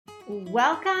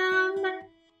Welcome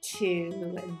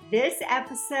to this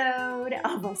episode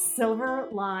of a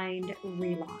silver-lined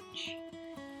relaunch.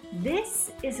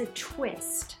 This is a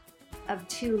twist of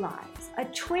two lives, a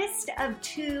twist of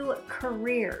two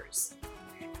careers,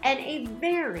 and a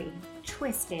very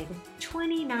twisted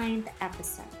 29th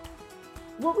episode.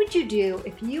 What would you do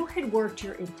if you had worked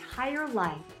your entire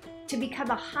life to become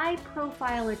a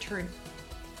high-profile attorney,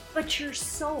 but your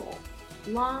soul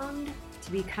longed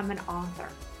to become an author?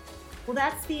 Well,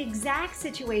 that's the exact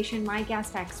situation my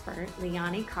guest expert,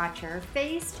 Liani Kotcher,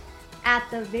 faced at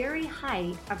the very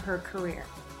height of her career.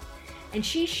 And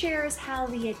she shares how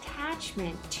the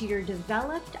attachment to your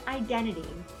developed identity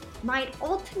might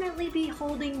ultimately be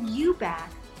holding you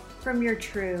back from your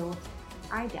true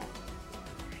identity.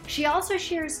 She also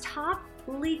shares top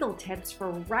legal tips for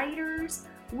writers,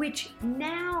 which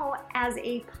now, as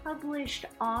a published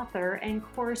author and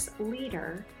course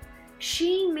leader,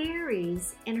 she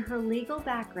marries in her legal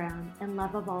background and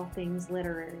love of all things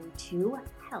literary to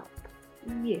help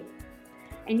you.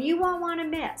 And you won't want to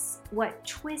miss what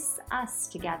twists us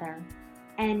together.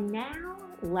 And now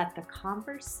let the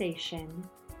conversation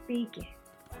begin.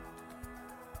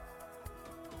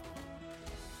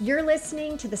 You're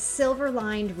listening to the Silver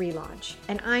Lined Relaunch,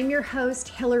 and I'm your host,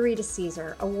 Hillary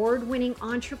DeCesar, award-winning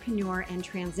entrepreneur and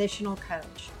transitional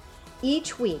coach.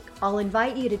 Each week, I'll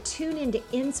invite you to tune into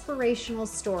inspirational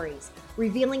stories,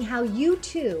 revealing how you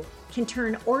too can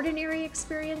turn ordinary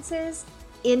experiences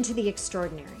into the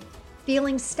extraordinary.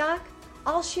 Feeling stuck?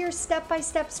 I'll share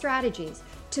step-by-step strategies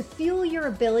to fuel your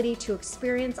ability to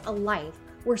experience a life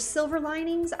where silver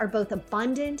linings are both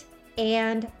abundant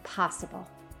and possible.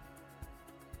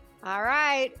 All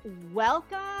right,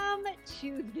 welcome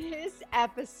to this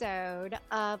episode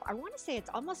of, I want to say it's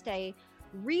almost a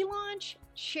relaunch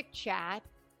chick chat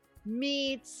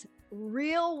meets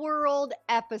real world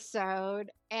episode,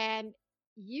 and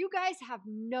you guys have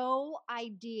no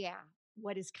idea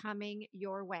what is coming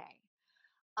your way.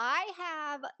 I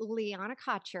have Liani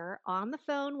Kotcher on the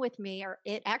phone with me, or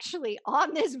it actually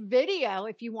on this video.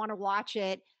 If you want to watch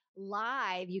it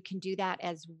live, you can do that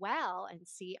as well and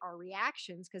see our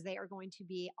reactions because they are going to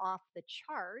be off the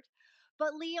chart.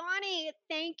 But Liani,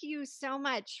 thank you so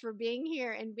much for being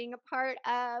here and being a part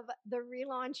of the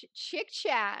Relaunch Chick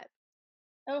Chat.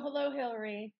 Oh, hello,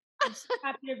 Hillary. I'm so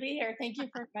happy to be here. Thank you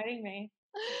for inviting me.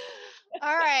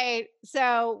 All right.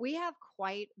 So we have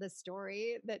quite the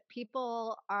story that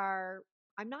people are,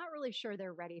 I'm not really sure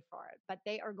they're ready for it, but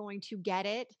they are going to get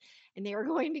it, and they are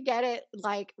going to get it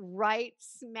like right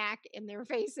smack in their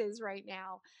faces right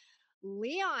now.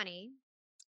 Liani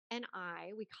and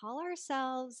we call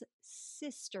ourselves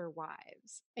sister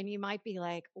wives. And you might be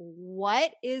like,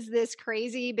 what is this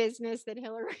crazy business that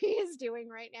Hillary is doing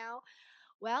right now?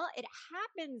 Well, it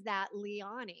happens that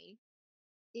Liani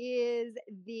is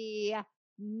the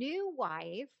new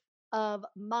wife of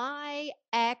my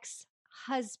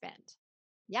ex-husband.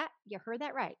 Yeah, you heard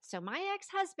that right. So my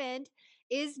ex-husband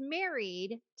is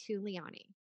married to Liani.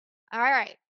 All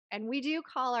right. And we do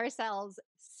call ourselves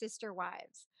sister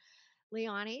wives.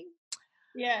 Liani,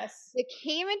 Yes. it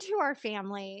came into our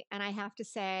family, and I have to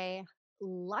say,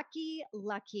 lucky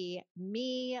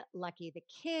me, lucky the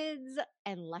kids,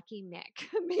 and lucky Mick.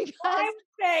 Because I would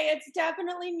say it's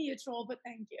definitely mutual, but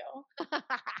thank you.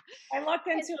 I lucked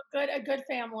into a good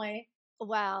family.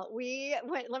 well,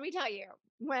 let me tell you,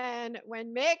 when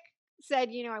Mick said,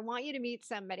 I want you to meet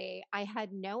somebody, I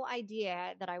had no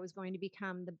idea that I was going to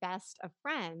become the best of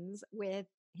friends with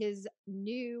his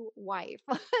new wife.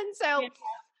 And so Yeah.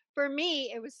 for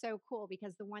me, it was so cool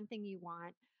because the one thing you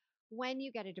want when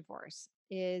you get a divorce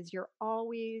is you're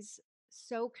always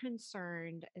so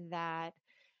concerned that,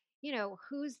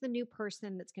 who's the new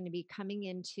person that's going to be coming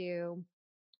into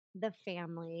the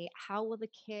family? How will the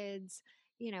kids,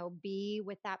 be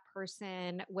with that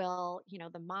person? Will,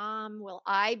 the mom, will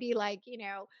I be like,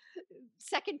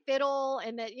 second fiddle,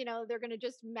 and that, they're going to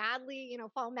just madly,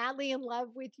 fall madly in love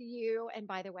with you? And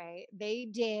by the way, they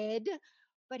did.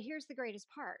 But here's the greatest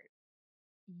part.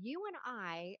 You and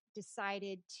I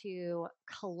decided to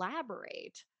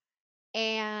collaborate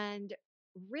and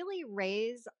really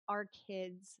raise our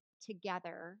kids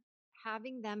together,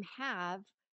 having them have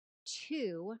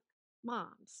two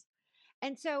moms.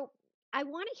 And so I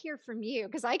want to hear from you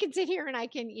because I can sit here and I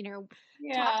can, talk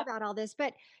Yeah. about all this,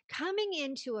 but coming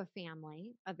into a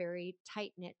family, a very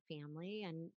tight knit family,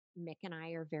 and Mick and I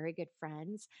are very good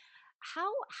friends.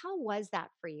 How was that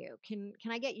for you? Can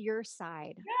I get your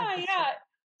side of Yeah. the Yeah. story?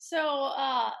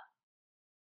 So,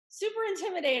 super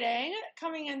intimidating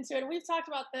coming into it. We've talked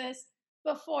about this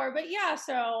before, but yeah.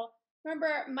 So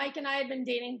remember, Mike and I had been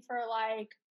dating for like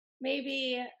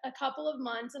maybe a couple of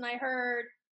months. And I heard,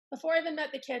 before I even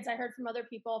met the kids, I heard from other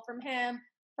people, from him,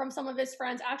 from some of his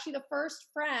friends. Actually, the first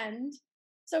friend.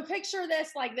 So picture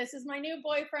this, like, this is my new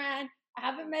boyfriend. I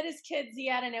haven't met his kids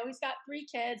yet. I know he's got 3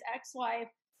 kids, ex-wife.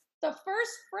 The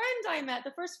first friend I met,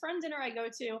 the first friend dinner I go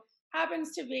to,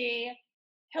 happens to be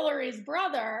Hillary's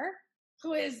brother,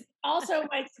 who is also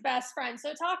Mike's best friend.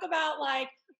 So talk about like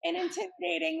an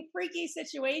intimidating, freaky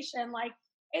situation. Like,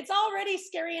 it's already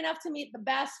scary enough to meet the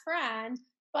best friend,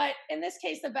 but in this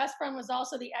case, the best friend was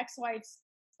also the ex-wife's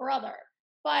brother.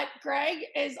 But Greg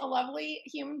is a lovely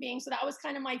human being. So that was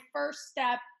kind of my first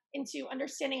step into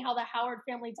understanding how the Howard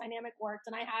family dynamic worked.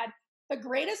 And I had the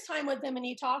greatest time with him. And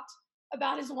he talked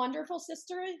about his wonderful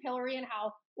sister, Hillary, and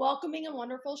how welcoming and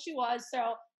wonderful she was.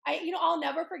 So I'll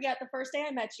never forget the first day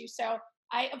I met you. So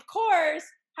I, of course,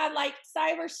 had like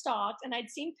cyber stalked, and I'd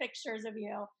seen pictures of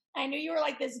you. I knew you were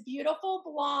like this beautiful,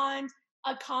 blonde,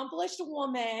 accomplished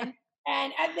woman.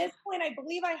 And at this point, I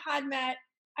believe I'd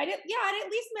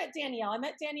at least met Danielle. I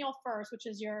met Danielle first, which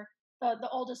is the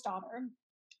oldest daughter,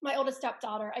 my oldest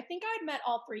stepdaughter. I think I'd met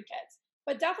all 3 kids,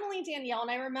 but definitely Danielle.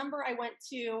 And I remember I went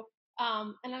to,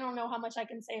 and I don't know how much I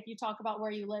can say if you talk about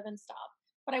where you live and stuff,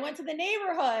 but I went to the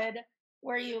neighborhood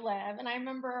where you live. And I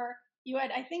remember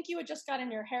I think you had just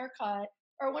gotten your haircut,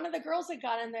 or one of the girls had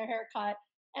gotten their haircut.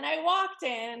 And I walked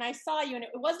in and I saw you, and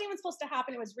it wasn't even supposed to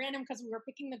happen. It was random because we were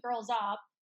picking the girls up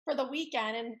for the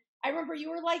weekend. And I remember you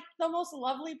were like the most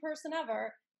lovely person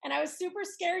ever. And I was super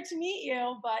scared to meet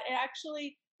you, but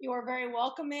you were very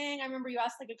welcoming. I remember you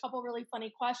asked like a couple really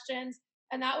funny questions.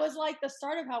 And that was like the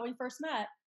start of how we first met.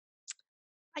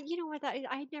 You know what?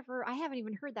 I haven't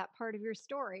even heard that part of your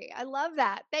story. I love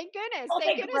that. Thank goodness. Well,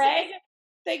 Thank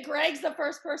goodness. Greg's the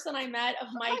first person I met of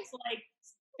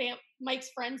Mike's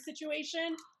friend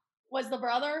situation was the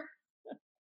brother.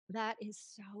 That is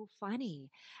so funny.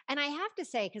 And I have to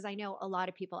say, because I know a lot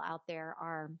of people out there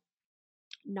are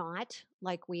not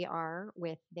like we are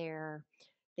with their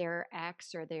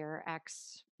ex or their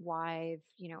ex-wife,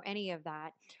 any of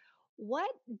that.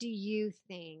 What do you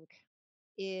think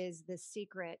is the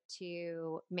secret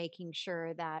to making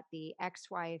sure that the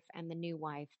ex-wife and the new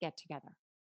wife get together?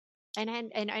 And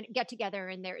get together,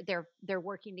 and they're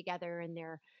working together, and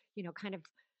they're, kind of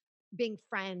being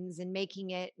friends and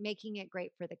making it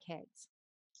great for the kids.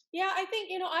 Yeah, I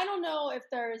think, I don't know if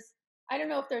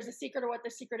there's a secret or what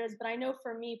the secret is, but I know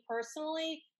for me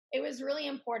personally, it was really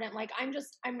important. Like, I'm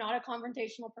not a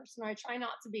confrontational person, or I try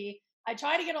not to be. I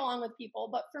try to get along with people,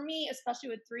 but for me, especially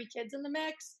with 3 kids in the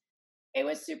mix, it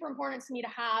was super important to me to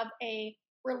have a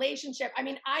relationship. I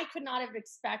mean, I could not have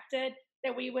expected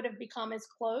that we would have become as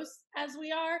close as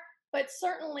we are, but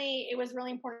certainly it was really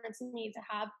important to me to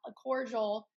have a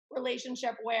cordial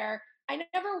relationship where I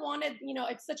never wanted,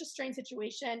 it's such a strange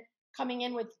situation coming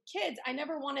in with kids. I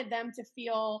never wanted them to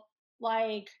feel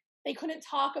like they couldn't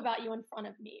talk about you in front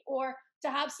of me, or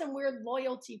to have some weird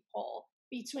loyalty pull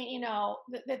between,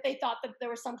 that they thought that there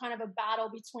was some kind of a battle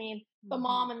between the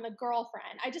mom and the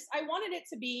girlfriend. I wanted it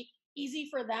to be easy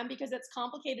for them, because it's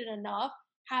complicated enough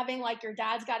having like your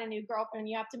dad's got a new girlfriend and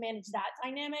you have to manage that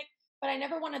dynamic. But I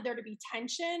never wanted there to be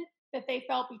tension that they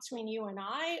felt between you and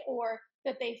I, or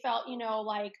that they felt,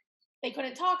 like they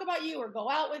couldn't talk about you or go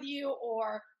out with you,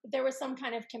 or there was some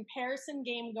kind of comparison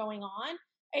game going on.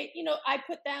 I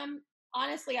put them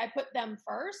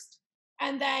first.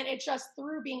 And then it's just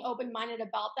through being open-minded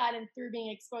about that, and through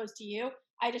being exposed to you,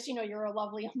 you're a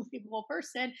lovely, unbelievable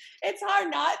person. It's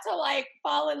hard not to like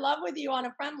fall in love with you on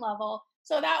a friend level.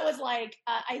 So that was like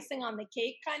icing on the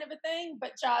cake kind of a thing.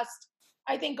 But just,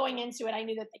 I think going into it, I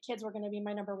knew that the kids were going to be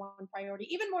my number 1 priority,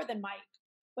 even more than Mike,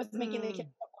 was making the kids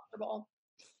feel comfortable.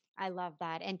 I love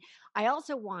that. And I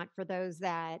also want, for those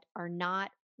that are not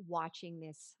watching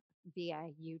this via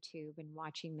YouTube and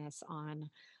watching this on,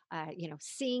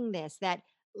 seeing this, that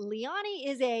Liani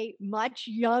is a much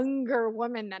younger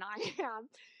woman than I am.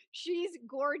 She's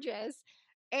gorgeous.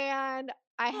 And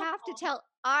I have to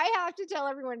tell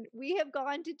everyone, we have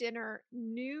gone to dinner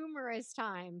numerous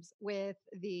times with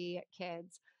the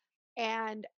kids.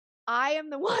 And I am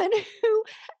the one who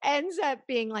ends up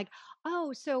being like,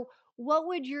 oh, so what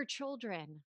would your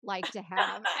children like to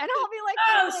have? And I'll be like,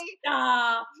 really?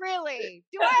 Stop. Really?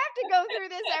 Do I have to go through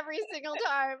this every single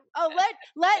time? Oh,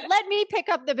 let me pick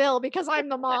up the bill because I'm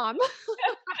the mom.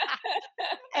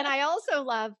 And I also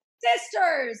love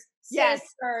sisters. Yes.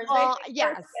 Sisters. Well,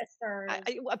 yes.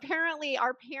 Sisters. Apparently,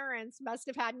 our parents must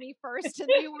have had me first, and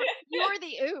you were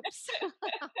the oops.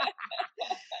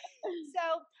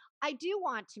 So I do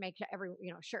want to make sure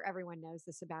sure everyone knows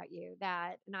this about you,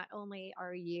 that not only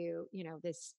are you,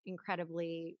 this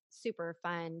incredibly super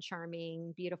fun,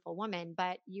 charming, beautiful woman,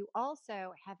 but you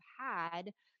also have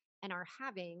had and are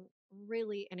having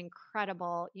really an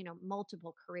incredible,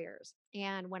 multiple careers.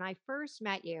 And when I first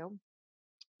met you,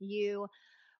 you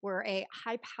were a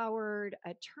high powered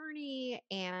attorney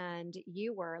and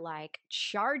you were like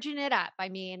charging it up. I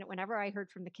mean, whenever I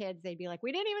heard from the kids, they'd be like,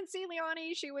 we didn't even see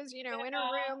Liani. She was, in her Yeah.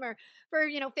 room or for,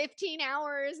 15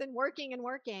 hours and working and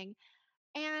working.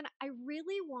 And I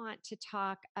really want to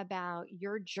talk about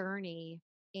your journey.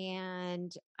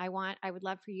 And I would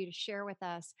love for you to share with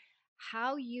us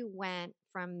how you went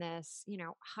from this,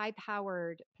 high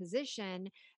powered position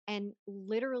and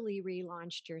literally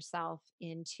relaunched yourself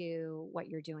into what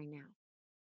you're doing now.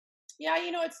 Yeah,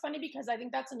 it's funny because I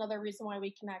think that's another reason why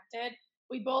we connected.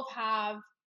 We both have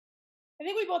I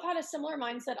think we both had a similar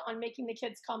mindset on making the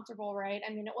kids comfortable, right?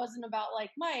 I mean, it wasn't about like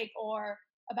Mike or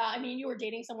about, I mean, you were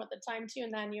dating someone at the time too,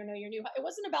 and then, your new, it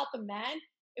wasn't about the men,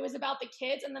 it was about the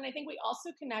kids. And then I think we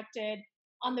also connected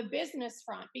on the business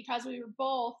front because we were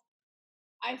both,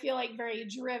 I feel like, very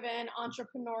driven,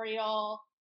 entrepreneurial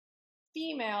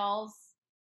females,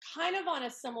 kind of on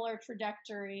a similar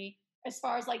trajectory as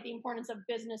far as like the importance of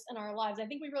business in our lives. I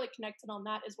think we really connected on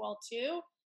that as well too.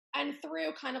 And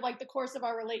through kind of like the course of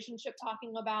our relationship,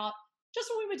 talking about just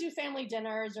when we would do family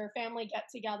dinners or family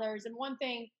get-togethers. And one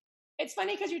thing, it's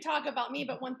funny because you talk about me,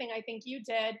 but one thing I think you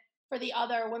did for the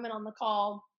other women on the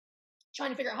call,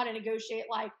 trying to figure out how to negotiate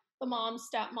like the mom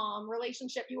stepmom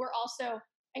relationship, you were also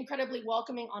incredibly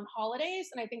welcoming on holidays,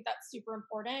 and I think that's super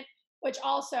important, which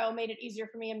also made it easier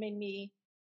for me and made me,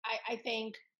 I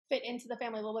think, fit into the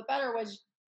family a little bit better. Was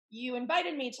you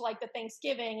invited me to like the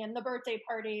Thanksgiving and the birthday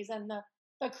parties and the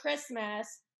Christmas,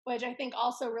 which I think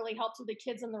also really helped with the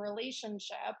kids and the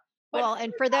relationship. But Well,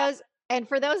 and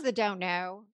for those that don't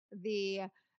know, the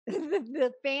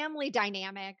the family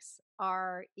dynamics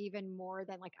are even more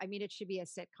than like, I mean, it should be a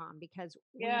sitcom because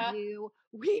we yeah, do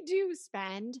we do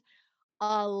spend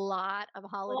a lot of a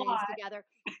holidays lot. together.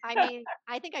 I mean,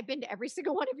 I think I've been to every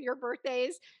single one of your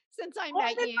birthdays since I More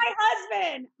met than you. my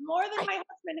husband, more than my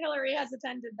husband, Hillary has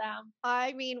attended them.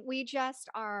 I mean, we just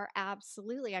are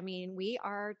absolutely. I mean, we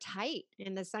are tight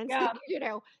in the sense that,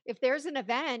 Yeah, if there's an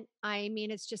event, I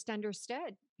mean, it's just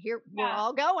understood. Here, we're yeah.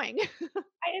 all going.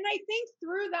 And I think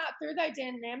through that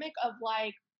dynamic of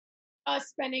like us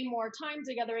spending more time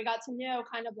together, we got to know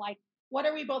kind of like what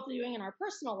are we both doing in our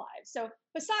personal lives. So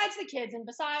besides the kids and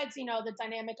besides, the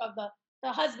dynamic of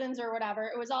the husbands or whatever,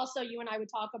 it was also you and I would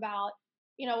talk about,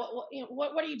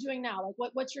 what are you doing now?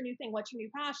 Like what's your new thing? What's your new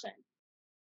passion?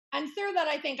 And through that,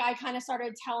 I think I kind of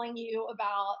started telling you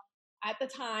about, at the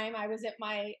time I was at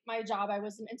my job, I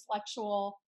was an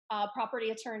intellectual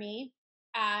property attorney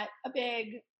at a big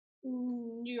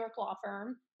New York law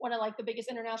firm, one of like the biggest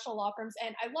international law firms.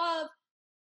 And I love,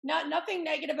 nothing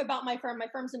negative about my firm. My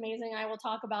firm's amazing. I will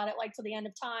talk about it like till the end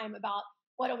of time about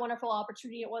what a wonderful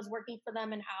opportunity it was working for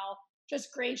them and how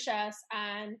just gracious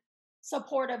and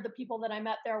supportive the people that I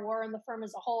met there were, and the firm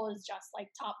as a whole is just like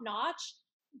top notch.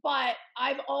 But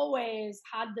I've always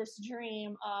had this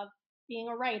dream of being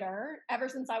a writer ever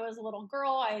since I was a little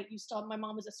girl. My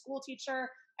mom was a school teacher.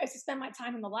 I used to spend my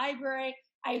time in the library.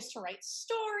 I used to write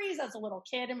stories as a little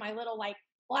kid in my little like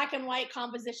black and white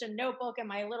composition notebook and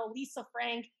my little Lisa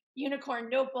Frank unicorn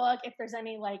notebook. If there's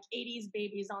any like 80s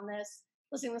babies on this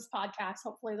listening to this podcast,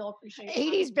 hopefully they'll appreciate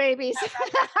 80s babies.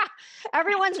 that.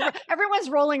 everyone's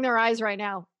rolling their eyes right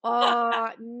now.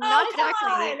 Not Oh, come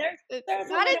exactly. on. There's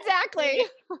a Not winner. exactly.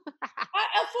 A 40,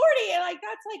 like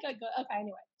that's like a good, okay,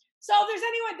 anyway. So if there's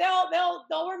anyone,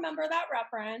 they'll remember that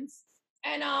reference.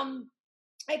 And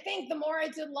I think the more I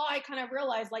did law, I kind of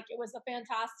realized like it was a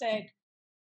fantastic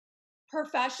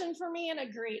profession for me and a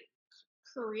great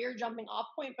career jumping off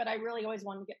point, but I really always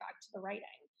wanted to get back to the writing.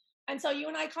 And so you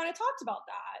and I kind of talked about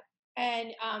that.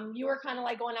 And you were kind of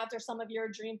like going after some of your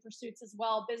dream pursuits as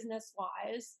well, business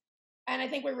wise. And I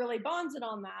think we really bonded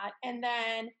on that. And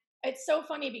then it's so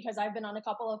funny because I've been on a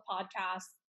couple of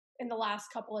podcasts in the last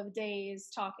couple of days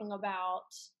talking about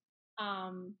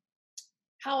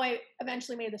how I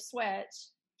eventually made the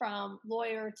switch from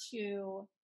lawyer to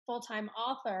full-time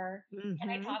author. And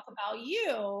I Hmm. talk about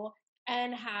you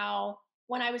and how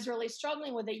when I was really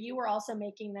struggling with it, you were also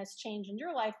making this change in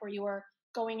your life where you were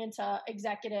going into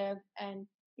executive and,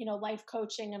 life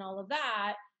coaching and all of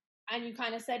that. And you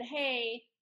kind of said, hey,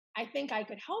 I think I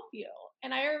could help you.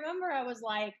 And I remember I was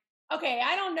like, okay,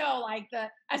 I don't know, like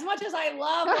as much as I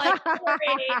love like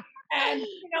Hillary and,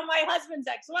 my husband's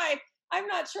ex-wife, I'm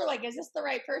not sure, like, is this the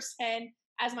right person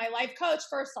as my life coach,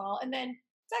 first of all? And then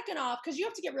Second off, because you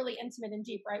have to get really intimate and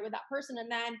deep, right, with that person.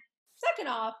 And then second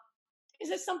off, is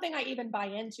this something I even buy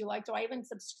into? Like, do I even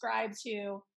subscribe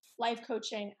to life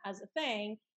coaching as a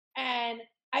thing? And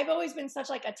I've always been such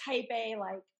like a type A,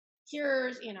 like,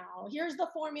 here's the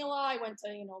formula. I went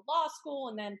to, law school,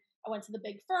 and then I went to the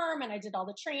big firm and I did all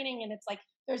the training. And it's like,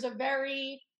 there's a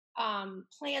very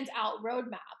planned out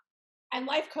roadmap. And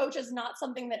life coach is not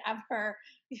something that ever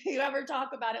you ever talk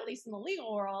about, at least in the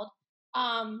legal world.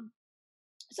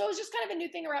 So it was just kind of a new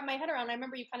thing to wrap my head around. I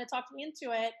remember you kind of talked me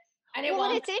into it, and it Well,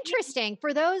 and wound it's interesting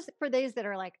for those that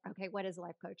are like, okay, what is a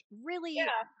life coach? Really, yeah,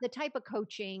 the type of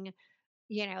coaching,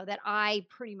 that I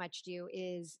pretty much do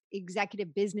is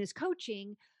executive business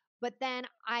coaching. But then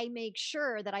I make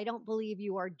sure that I don't believe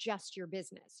you are just your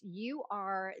business. You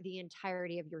are the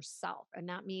entirety of yourself. And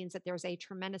that means that there's a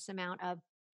tremendous amount of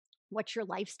what's your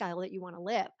lifestyle that you want to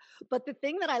live. But the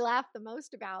thing that I laugh the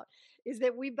most about is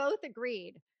that we both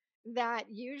agreed that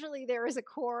usually there is a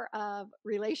core of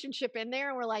relationship in there.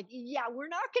 And we're like, yeah, we're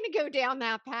not going to go down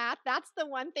that path. That's the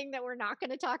one thing that we're not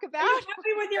going to talk are you about.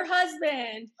 happy with your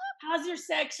husband? How's your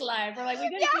sex life? Or like, we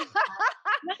didn't do Yeah.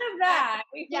 none of I, that.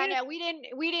 We yeah, didn't, no,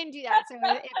 we didn't do that. So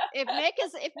if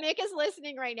Mick is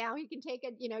listening right now, he can take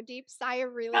a deep sigh of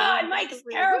God, relief. Mike's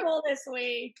terrible this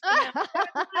week. No, none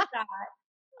of that.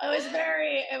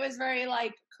 It was very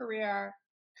like career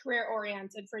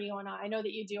oriented for you and I. I know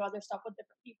that you do other stuff with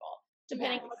different people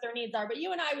depending Yes. on what their needs are, but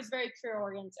you and I was very career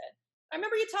oriented. I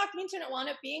remember you talking me into it. It wound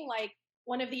up being like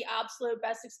one of the absolute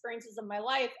best experiences of my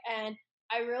life, and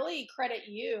I really credit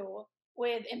you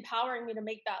with empowering me to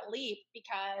make that leap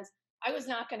because I was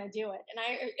not going to do it,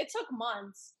 and it took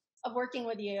months of working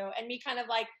with you and me kind of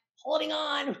like holding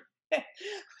on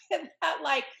with that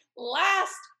like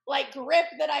last like grip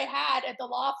that I had at the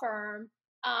law firm.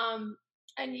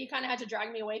 And you kind of had to drag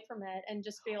me away from it and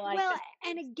just be like, Well,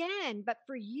 and again, but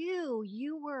for you,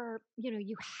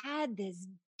 you had this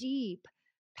deep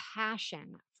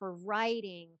passion for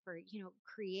writing, for,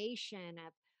 creation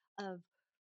of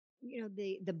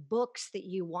the books that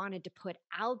you wanted to put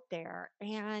out there.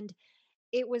 And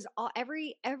it was all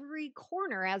every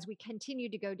corner as we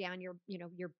continued to go down your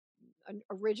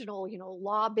original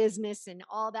law business and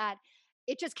all that.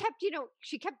 It just kept,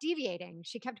 she kept deviating,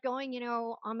 she kept going,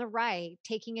 on the right,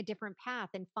 taking a different path.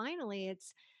 And finally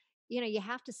it's, you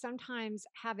have to sometimes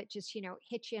have it just,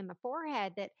 hit you in the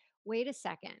forehead that, wait a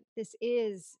second, this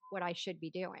is what I should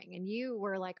be doing. And you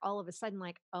were like, all of a sudden,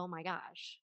 like, oh my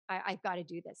gosh, I've got to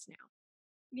do this now.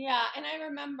 yeah. And I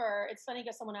remember, it's funny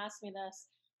because someone asked me this.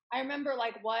 I remember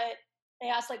like what they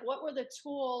asked, like, what were the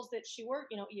tools that she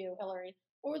worked, you, Hillary,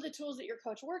 what were the tools that your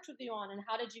coach worked with you on? And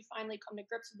how did you finally come to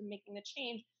grips with making the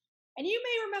change? And you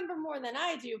may remember more than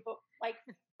I do, but like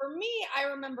for me, I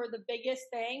remember the biggest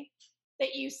thing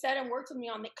that you said and worked with me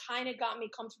on that kind of got me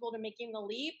comfortable to making the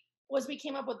leap was we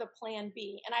came up with a plan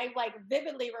B. And I like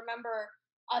vividly remember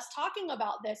us talking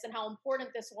about this and how important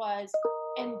this was.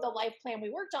 And the life plan we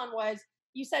worked on was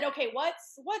you said, okay,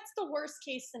 what's the worst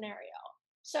case scenario?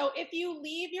 So if you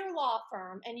leave your law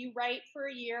firm and you write for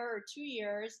a year or 2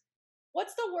 years,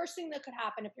 what's the worst thing that could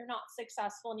happen if you're not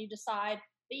successful and you decide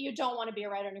that you don't want to be a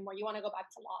writer anymore? You want to go back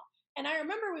to law. And I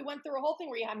remember we went through a whole thing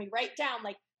where you had me write down,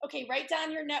 like, okay, write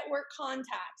down your network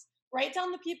contacts, write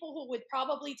down the people who would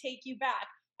probably take you back.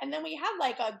 And then we had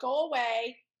like a go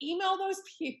away, email those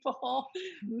people,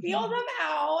 feel them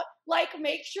out, like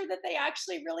make sure that they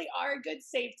actually really are a good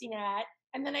safety net.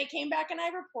 And then I came back and I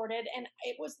reported, and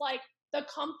it was like the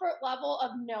comfort level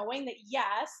of knowing that,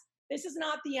 yes, this is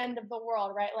not the end of the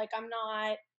world, right? Like, I'm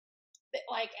not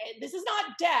like, this is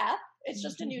not death. It's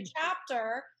just a new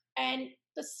chapter. And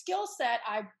the skill set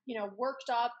I, worked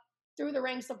up through the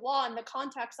ranks of law and the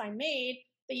contacts I made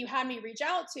that you had me reach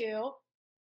out to,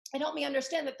 it helped me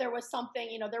understand that there was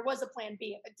something, there was a plan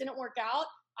B. If it didn't work out,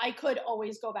 I could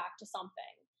always go back to something.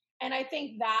 And I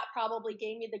think that probably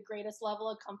gave me the greatest level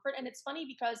of comfort. And it's funny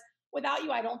because without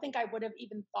you, I don't think I would have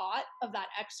even thought of that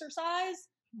exercise.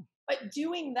 But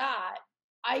doing that,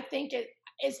 I think it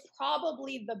is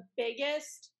probably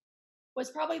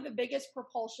was probably the biggest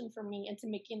propulsion for me into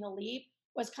making the leap,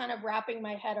 was kind of wrapping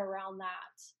my head around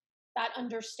that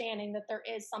understanding that there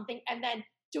is something, and then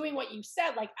doing what you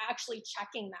said, like actually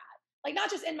checking that, like not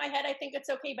just in my head, I think it's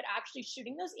okay, but actually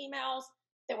shooting those emails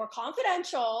that were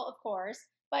confidential, of course,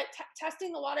 but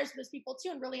testing the waters with those people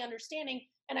too, and really understanding.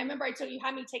 And I remember you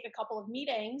had me take a couple of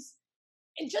meetings,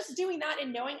 and just doing that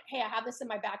and knowing, hey, I have this in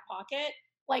my back pocket,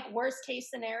 like worst case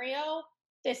scenario,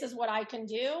 this is what I can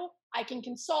do. I can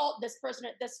consult this person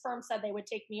at this firm, said they would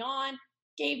take me on,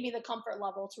 gave me the comfort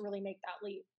level to really make that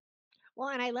leap. Well,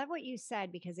 and I love what you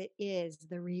said because it is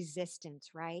the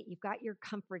resistance, right? You've got your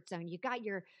comfort zone, you've got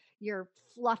your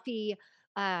fluffy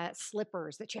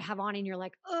slippers that you have on and you're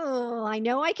like, "Oh, I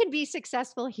know I can be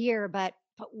successful here, but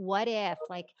what if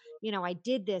like, I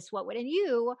did this, what would?" And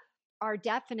you are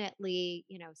definitely,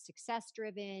 success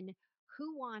driven.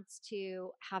 Who wants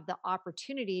to have the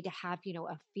opportunity to have,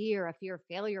 a fear of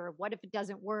failure, or what if it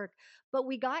doesn't work? But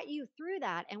we got you through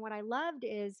that. And what I loved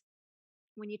is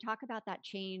when you talk about that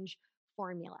change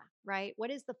formula, right? What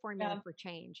is the formula Yeah. for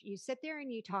change? You sit there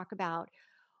and you talk about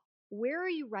where are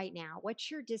you right now?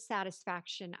 What's your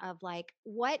dissatisfaction of like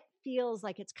what feels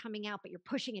like it's coming out, but you're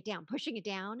pushing it down, pushing it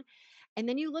down. And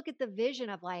then you look at the vision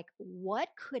of like what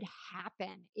could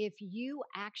happen if you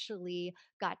actually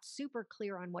got super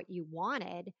clear on what you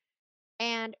wanted.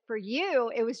 And for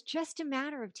you, it was just a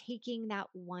matter of taking that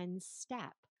one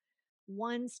step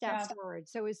Yeah. forward.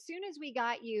 So as soon as we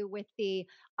got you with the,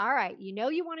 all right,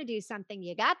 you want to do something,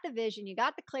 you got the vision, you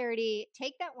got the clarity,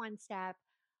 take that one step.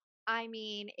 I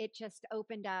mean, it just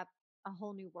opened up a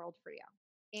whole new world for you.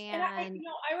 And And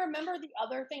I remember the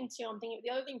other thing too. I'm thinking the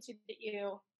other thing too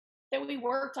that we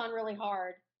worked on really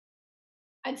hard.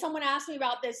 And someone asked me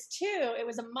about this too. It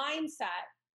was a mindset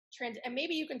and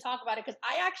maybe you can talk about it because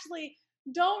I actually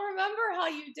don't remember how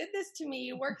you did this to me.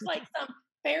 You worked like some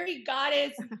fairy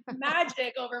goddess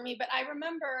magic over me, but I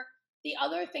remember the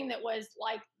other thing that was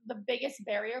like the biggest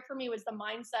barrier for me was the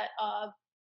mindset of,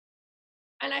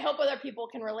 and I hope other people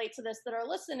can relate to this that are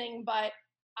listening, but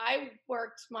I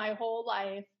worked my whole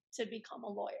life to become a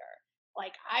lawyer.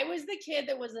 Like I was the kid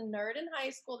that was a nerd in high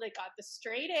school that got the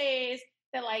straight A's,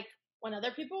 that like when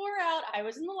other people were out, I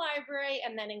was in the library.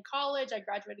 And then in college, I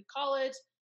graduated college,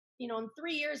 in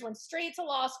 3 years, went straight to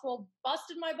law school,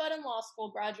 busted my butt in law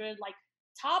school, graduated like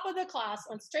top of the class,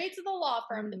 went straight to the law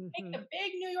firm, picked mhm. a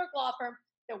big New York law firm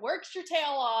that works your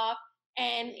tail off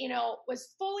and, was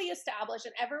fully established.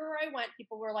 And everywhere I went,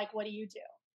 people were like, what do you do?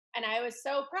 And I was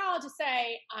so proud to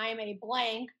say, I'm a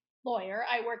blank lawyer.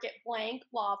 I work at blank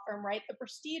law firm, right? The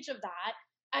prestige of that.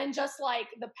 And just like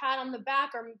the pat on the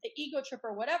back or the ego trip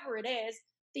or whatever it is,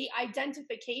 the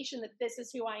identification that this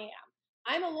is who I am.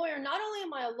 I'm a lawyer. Not only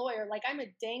am I a lawyer, like I'm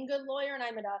a dang good lawyer and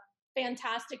I'm at a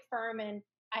fantastic firm and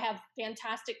I have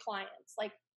fantastic clients.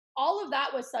 Like all of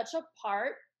that was such a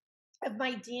part of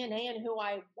my DNA and who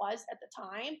I was at the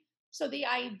time. So the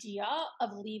idea of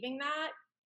leaving that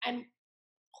and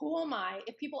who am I?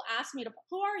 If people ask me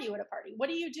who are you at a party? What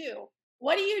do you do?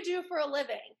 What do you do for a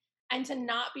living? And to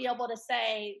not be able to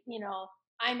say,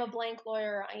 I'm a blank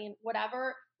lawyer,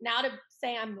 whatever. Now to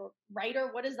say I'm a writer,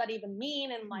 what does that even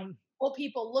mean? And like, Mm. will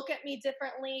people look at me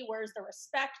differently? Where's the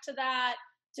respect to that?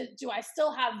 Do I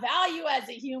still have value as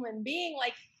a human being?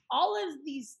 Like all of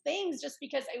these things, just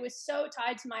because it was so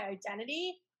tied to my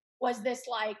identity, was this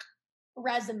like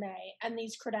resume and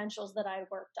these credentials that I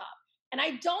worked up. And I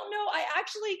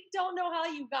actually don't know how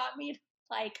you got me to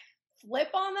like flip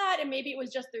on that. And maybe it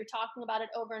was just through talking about it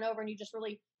over and over and you just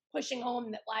really pushing home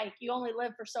that like you only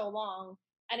live for so long.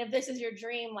 And if this is your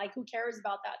dream, like who cares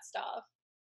about that stuff?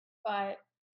 But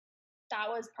that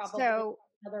was probably So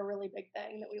another really big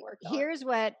thing that we worked on. here's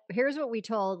what we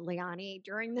told Liani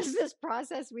during this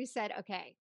process. We said,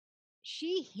 okay,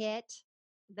 she hit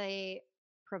the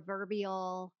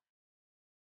proverbial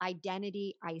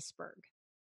identity iceberg.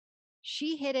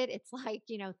 She hit it. It's like,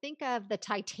 think of the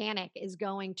Titanic is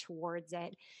going towards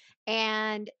it.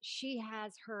 And she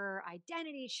has her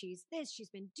identity. She's this,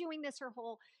 she's been doing this her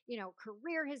whole,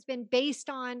 career has been based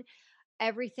on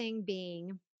everything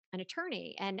being an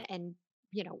attorney and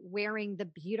wearing the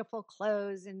beautiful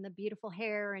clothes and the beautiful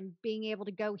hair and being able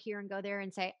to go here and go there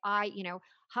and say hi,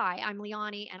 I'm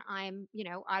Liani and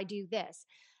I do this.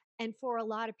 And for a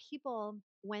lot of people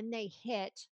when they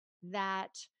hit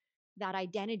that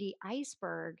identity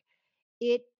iceberg,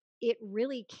 it it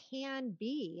really can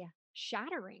be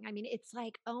shattering. I mean, it's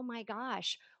like, "Oh my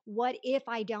gosh, what if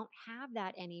I don't have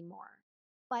that anymore?"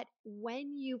 But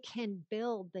when you can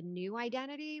build the new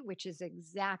identity, which is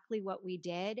exactly what we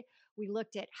did, we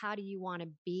looked at how do you want to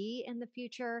be in the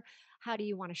future? How do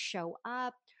you want to show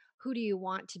up? Who do you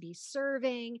want to be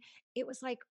serving? It was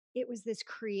like it was this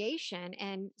creation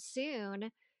and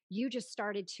soon you just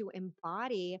started to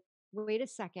embody, wait a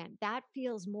second, that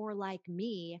feels more like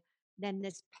me than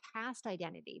this past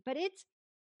identity. But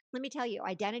let me tell you,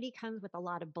 identity comes with a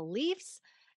lot of beliefs,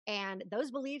 and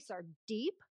those beliefs are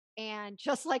deep. And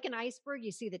just like an iceberg,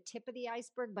 you see the tip of the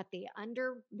iceberg, but the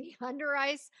under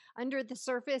ice, under the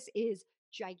surface is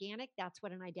gigantic. That's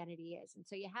what an identity is. And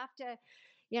so you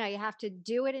have to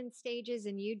do it in stages,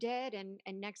 and you did. And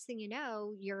next thing you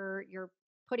know, you're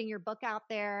putting your book out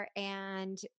there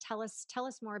and tell us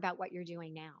more about what you're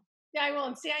doing now. Yeah, I will.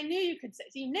 And see, I knew you could say,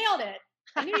 so you nailed it.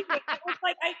 I knew you could. It was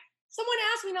like, someone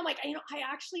asked me and I'm like,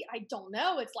 I don't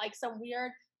know. It's like some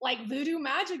weird, like voodoo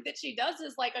magic that she does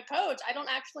as like a coach. I don't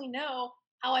actually know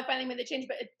how I finally made the change,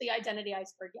 but it's the identity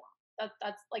iceberg. Yeah.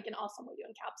 That's like an awesome way to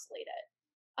encapsulate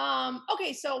it.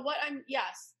 Okay. So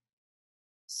yes.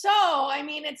 So, I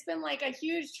mean, it's been like a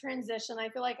huge transition. I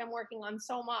feel like I'm working on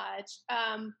so much.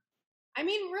 I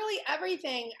mean, really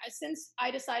everything since I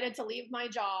decided to leave my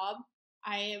job.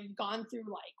 I've gone through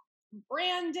like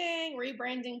branding,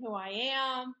 rebranding who I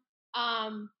am.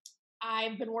 Um,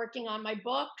 I've been working on my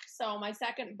book. So my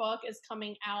second book is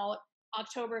coming out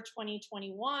October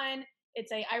 2021.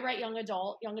 I write young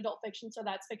adult fiction. So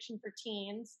that's fiction for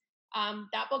teens.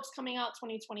 That book's coming out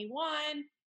 2021.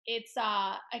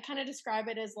 I kind of describe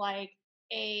it as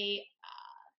a,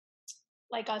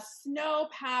 a snow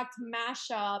packed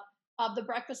mashup of The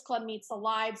Breakfast Club meets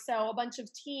Alive. So a bunch of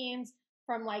teens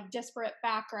from like disparate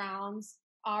backgrounds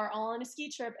are all on a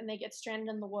ski trip and they get stranded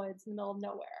in the woods in the middle of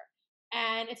nowhere.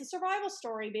 And it's a survival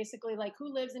story, basically, like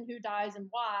who lives and who dies and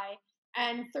why.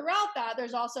 And throughout that,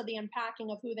 there's also the unpacking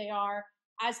of who they are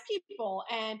as people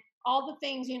and all the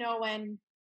things,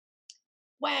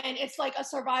 when it's like a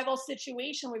survival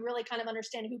situation, we really kind of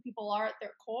understand who people are at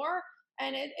their core.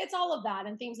 And it's all of that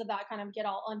and themes of that kind of get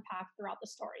all unpacked throughout the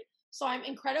story. So I'm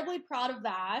incredibly proud of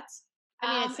that. I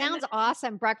mean, it And then, sounds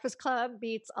awesome. Breakfast Club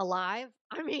beats Alive.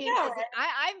 I mean, yeah, is it,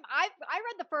 right. I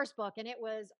read the first book and it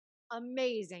was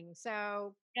amazing.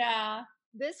 So Yeah.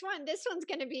 this one's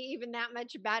going to be even that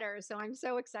much better. So I'm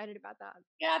so excited about that.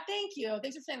 Yeah. Thank you.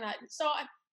 Thanks for saying that. So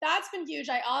that's been huge.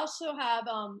 I also have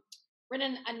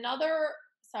written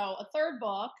a third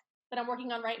book that I'm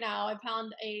working on right now. I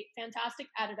found a fantastic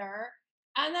editor.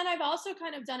 And then I've also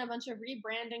kind of done a bunch of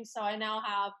rebranding. So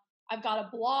I've got a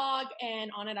blog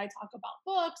and on it I talk about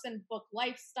books and book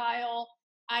lifestyle.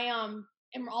 I am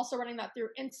also running that through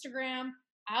Instagram.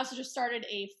 I also just started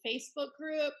a Facebook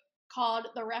group called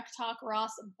the Rec Talk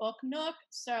Ross Book Nook.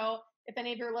 So if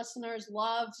any of your listeners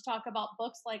love to talk about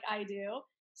books like I do,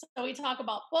 so we talk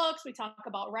about books, we talk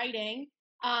about writing.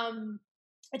 Um,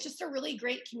 it's just a really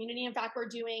great community. In fact, we're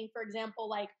doing, for example,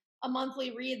 like a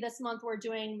monthly read. This month we're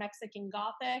doing Mexican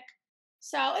Gothic.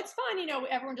 So it's fun,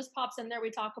 everyone just pops in there. We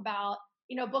talk about,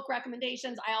 book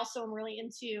recommendations. I also am really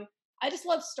I just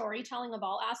love storytelling of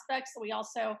all aspects. So we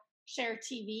also share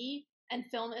TV and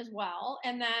film as well.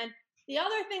 And then the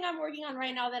other thing I'm working on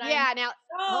right now that I'm Yeah. Now,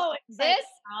 so excited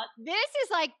about. this is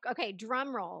like, okay,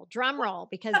 drum roll,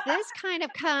 because this kind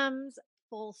of comes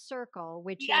full circle,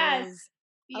 which Yes. is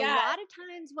a Yes. lot of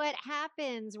times what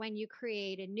happens when you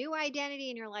create a new identity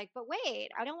and you're like, but wait,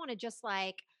 I don't want to just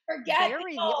like Forget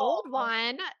bury the the old. old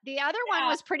one. The other one Yeah.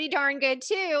 was pretty darn good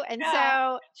too. And Yeah.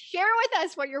 so share with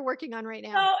us what you're working on right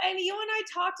So, now. and you and I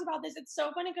talked about this. It's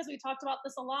so funny because we talked about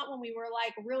this a lot when we were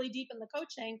like really deep in the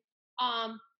coaching.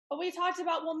 But we talked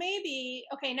about, well, maybe,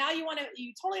 okay, now you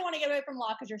totally want to get away from law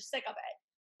because you're sick of it.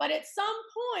 But at some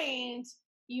point,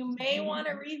 you may want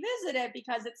to revisit it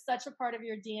because it's such a part of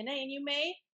your DNA and you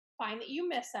may find that you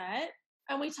miss it.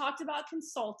 And we talked about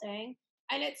consulting.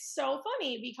 And it's so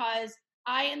funny because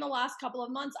in the last couple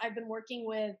of months, I've been working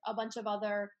with a bunch of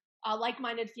other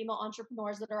like-minded female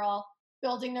entrepreneurs that are all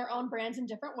building their own brands in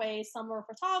different ways. Some are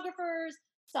photographers,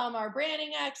 some are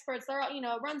branding experts. They're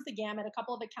all, runs the gamut, a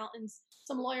couple of accountants,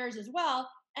 some lawyers as well.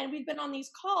 And we've been on these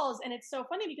calls. And it's so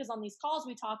funny because on these calls,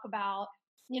 we talk about,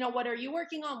 what are you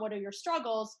working on? What are your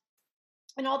struggles?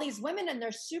 And all these women, and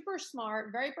they're super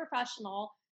smart, very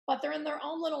professional, but they're in their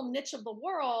own little niche of the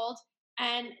world.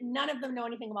 And none of them know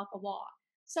anything about the law.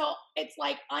 So it's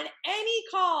like on any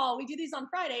call, we do these on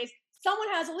Fridays, someone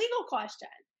has a legal question.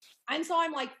 And so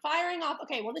I'm like firing off,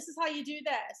 okay, well, this is how you do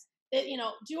this.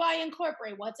 Do I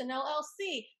incorporate? What's an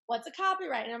LLC? What's a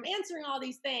copyright? And I'm answering all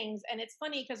these things. And it's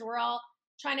funny because we're all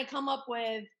trying to come up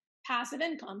with passive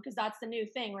income because that's the new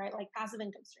thing, right? Like passive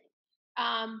income stream.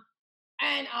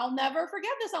 And I'll never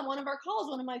forget this on one of our calls.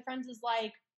 One of my friends is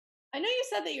like, I know you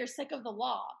said that you're sick of the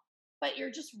law, but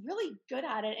you're just really good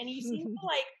at it. And you seem to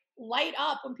like light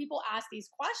up when people ask these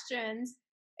questions.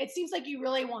 It seems like you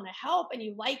really want to help and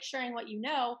you like sharing what you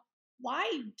know.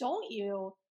 Why don't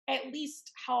you at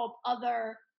least help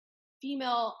other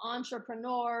female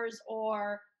entrepreneurs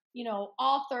or,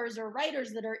 authors or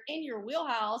writers that are in your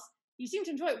wheelhouse? You seem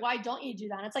to enjoy it. Why don't you do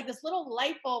that? And it's like this little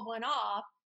light bulb went off.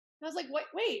 And I was like,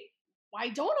 wait, why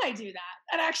don't I do that?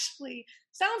 That actually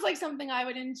sounds like something I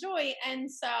would enjoy.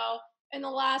 And so in the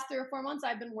last 3 or 4 months,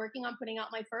 I've been working on putting out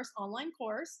my first online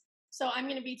course. So I'm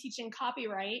going to be teaching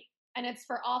copyright, and it's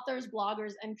for authors,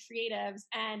 bloggers, and creatives.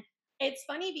 And it's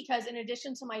funny because in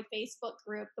addition to my Facebook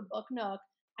group, the Book Nook,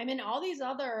 I'm in all these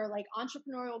other like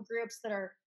entrepreneurial groups that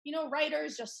are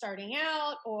writers just starting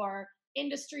out or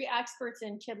industry experts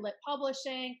in kidlit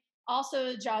publishing,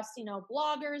 also just,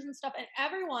 bloggers and stuff. And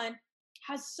everyone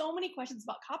has so many questions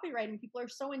about copyright, and people are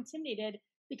so intimidated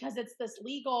because it's this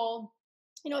legal,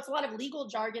 it's a lot of legal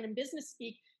jargon and business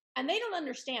speak, and they don't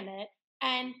understand it.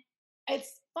 And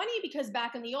it's funny because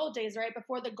back in the old days, right,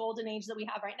 before the golden age that we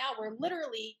have right now, where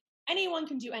literally anyone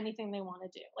can do anything they want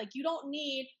to do. Like, you don't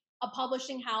need a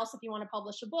publishing house if you want to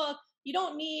publish a book. You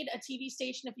don't need a TV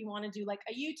station if you want to do like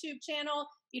a YouTube channel.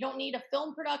 You don't need a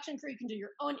film production crew. You can do your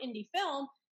own indie film,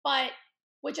 but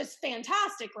which is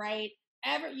fantastic, right?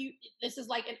 This is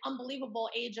like an unbelievable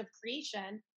age of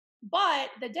creation. But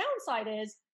the downside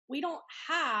is we don't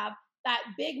have that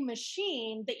big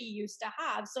machine that you used to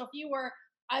have. So if you were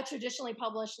a traditionally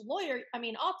published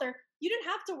author, you didn't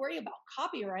have to worry about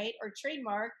copyright or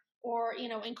trademark or,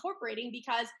 incorporating,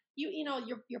 because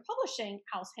your publishing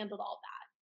house handled all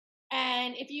that.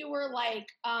 And if you were like,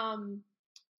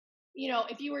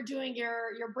 if you were doing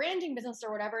your branding business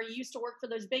or whatever, you used to work for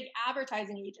those big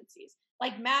advertising agencies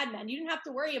like Mad Men. You didn't have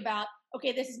to worry about,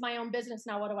 okay, this is my own business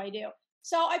now, what do I do?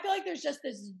 So I feel like there's just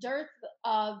this dearth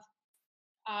of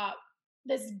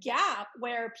this gap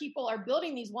where people are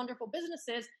building these wonderful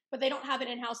businesses, but they don't have an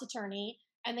in-house attorney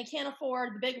and they can't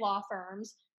afford the big law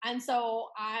firms. And so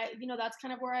that's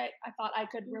kind of where I thought I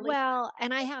could really. Well,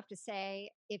 and I have to say,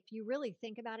 if you really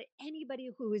think about it, anybody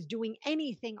who is doing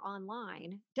anything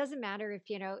online, doesn't matter if,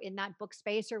 in that book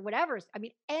space or whatever. I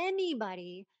mean,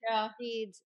 anybody Yeah.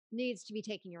 needs to be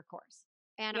taking your course.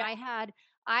 And Yeah.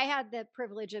 I had the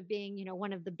privilege of being,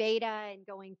 one of the beta and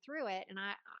going through it. And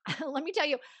I let me tell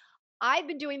you, I've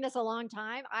been doing this a long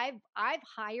time. I've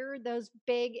hired those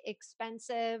big,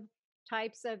 expensive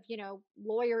types of,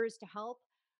 lawyers to help.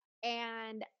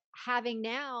 And having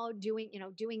now doing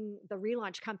the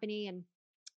ReLaunch company and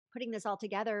putting this all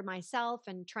together myself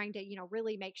and trying to,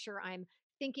 really make sure I'm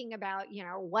thinking about,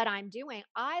 what I'm doing,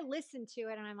 I listen to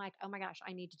it and I'm like, oh my gosh,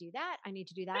 I need to do that. I need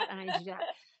to do that. And I need to do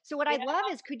that. So what Yeah. I'd love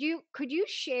is could you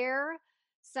share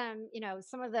some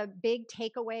of the big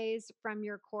takeaways from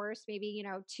your course, maybe,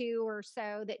 two or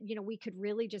so that, we could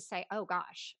really just say, oh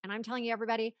gosh. And I'm telling you,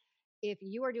 everybody, if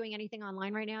you are doing anything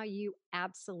online right now, you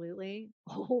absolutely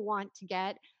want to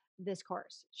get this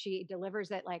course. She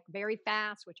delivers it like very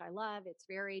fast, which I love. It's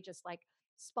very just like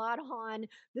spot on.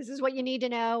 This is what you need to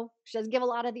know. She doesn't give a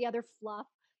lot of the other fluff.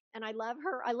 And I love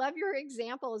her. I love your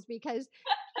examples because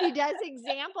she does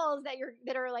examples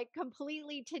that are like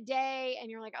completely today.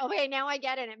 And you're like, okay, now I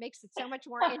get it. It makes it so much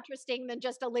more interesting than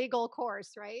just a legal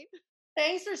course, right?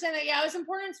 Thanks for saying that. Yeah, it was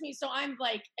important to me. So I'm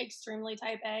like extremely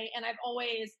type A, and I've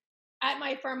always, at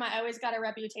my firm, I always got a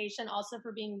reputation also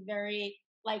for being very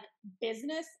like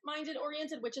business minded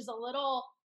oriented, which is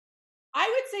I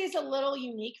would say is a little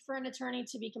unique for an attorney,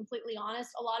 to be completely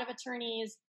honest. A lot of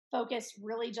attorneys focus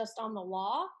really just on the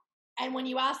law. And when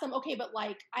you ask them, okay, but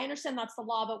like, I understand that's the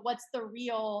law, but what's the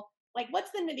real, like,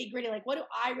 what's the nitty gritty? Like, what do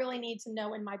I really need to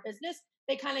know in my business?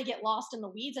 They kind of get lost in the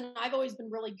weeds. And I've always been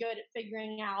really good at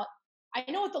figuring out, I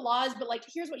know what the law is, but like,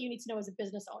 here's what you need to know as a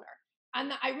business owner.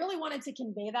 And I really wanted to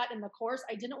convey that in the course.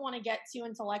 I didn't want to get too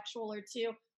intellectual or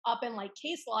too up in like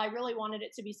case law. I really wanted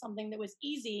it to be something that was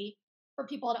easy for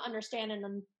people to understand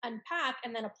and unpack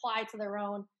and then apply to their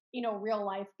own, real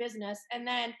life business. And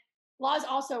then law is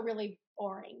also really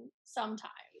boring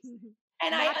sometimes.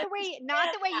 And not the way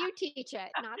you teach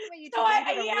it. Not the way you teach so it.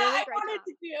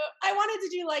 I wanted to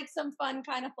do like some fun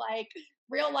kind of like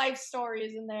real life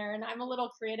stories in there, and I'm a little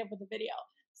creative with the video.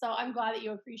 So I'm glad that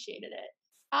you appreciated it.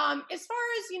 As far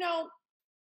as,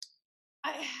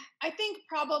 I think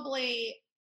probably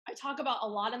I talk about a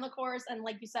lot in the course, and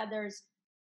like you said, there's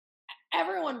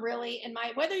everyone really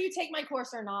whether you take my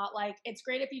course or not, like it's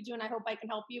great if you do, and I hope I can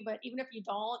help you, but even if you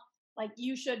don't, like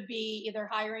you should be either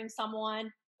hiring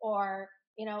someone or,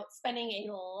 spending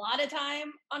a lot of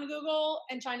time on Google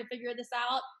and trying to figure this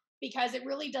out, because it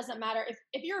really doesn't matter.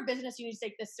 If you're a business, you need to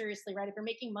take this seriously, right? If you're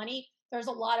making money, there's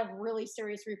a lot of really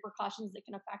serious repercussions that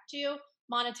can affect you,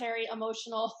 monetary,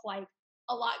 emotional, like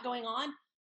a lot going on.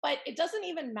 But it doesn't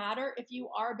even matter if you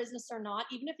are a business or not.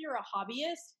 Even if you're a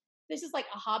hobbyist, this is like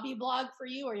a hobby blog for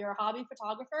you, or you're a hobby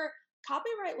photographer,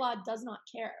 copyright law does not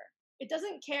care. It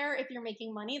doesn't care if you're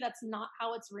making money. That's not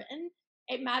how it's written.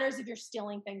 It matters if you're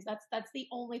stealing things. That's the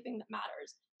only thing that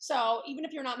matters. So even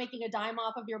if you're not making a dime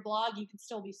off of your blog, you can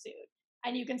still be sued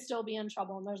and you can still be in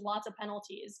trouble, and there's lots of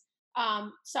penalties.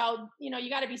 So, you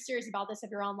got to be serious about this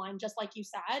if you're online, just like you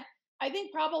said. I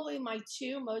think probably my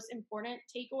two most important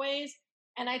takeaways,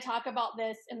 and I talk about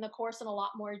this in the course in a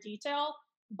lot more detail,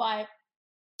 but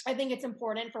I think it's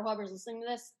important for whoever's listening to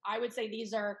this. I would say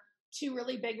these are two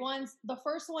really big ones. The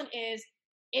first one is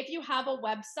if you have a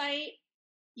website,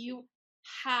 you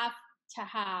have to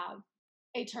have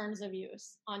a terms of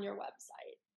use on your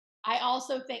website. I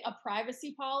also think a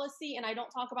privacy policy, and I don't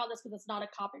talk about this because it's not a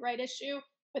copyright issue,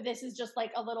 but this is just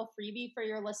like a little freebie for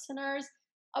your listeners.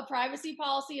 A privacy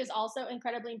policy is also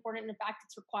incredibly important. In fact,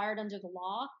 it's required under the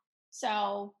law.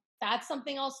 So that's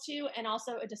something else too. And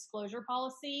also a disclosure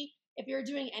policy. If you're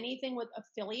doing anything with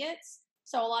affiliates,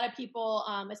 so a lot of people,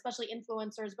 especially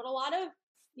influencers, but a lot of,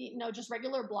 just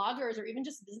regular bloggers or even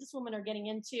just businesswomen are getting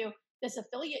into this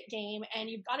affiliate game, and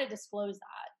you've got to disclose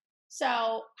that.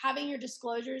 So having your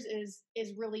disclosures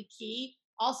is really key.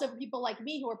 Also for people like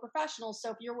me who are professionals.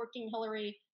 So if you're working,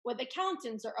 Hillary, with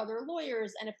accountants or other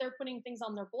lawyers, and if they're putting things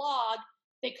on their blog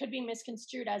that could be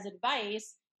misconstrued as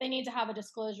advice, they need to have a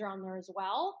disclosure on there as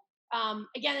well.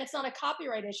 Again, it's not a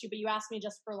copyright issue, but you asked me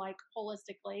just for like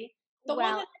holistically. The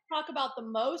one that I talk about the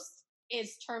most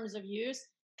is terms of use,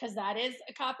 because that is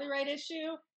a copyright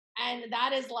issue. And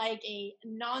that is like a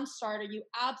non-starter. You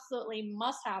absolutely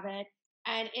must have it.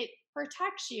 And it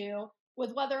protects you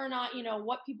with whether or not,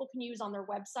 what people can use on their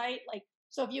website. Like,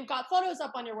 so if you've got photos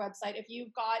up on your website, if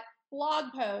you've got blog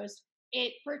posts,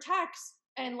 it protects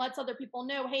and lets other people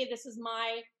know, hey, this is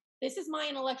my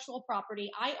intellectual property.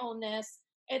 I own this.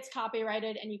 It's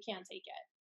copyrighted and you can't take it.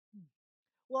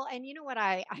 Well, and you know what?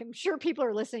 I'm sure people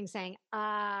are listening saying,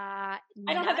 I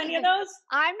don't have any of those.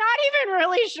 I'm not even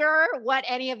really sure what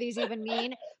any of these even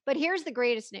mean. But here's the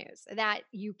greatest news, that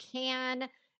you can,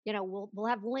 we'll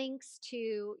have links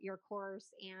to your course,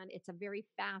 and it's a very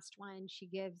fast one. She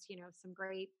gives, some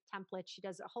great templates. She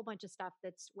does a whole bunch of stuff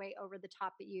that's way over the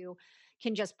top that you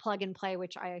can just plug and play,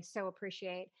 which I so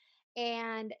appreciate.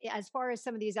 And as far as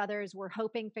some of these others, we're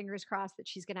hoping, fingers crossed, that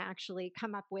she's going to actually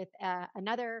come up with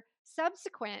another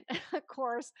subsequent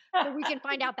course where we can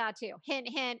find out that too. Hint,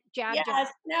 hint, jab, yes. jab.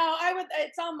 No,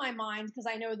 it's on my mind because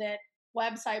I know that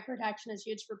website protection is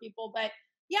huge for people. But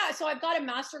yeah, so I've got a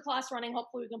masterclass running.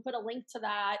 Hopefully we can put a link to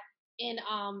that in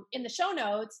the show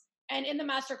notes. And in the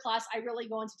masterclass, I really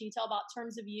go into detail about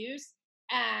terms of use.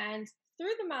 And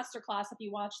through the masterclass, if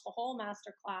you watch the whole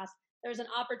masterclass, there's an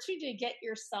opportunity to get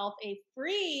yourself a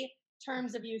free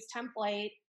terms of use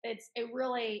template. It's a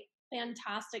really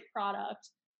fantastic product.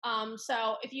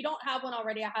 So if you don't have one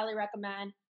already, I highly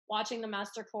recommend watching the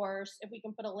master course, if we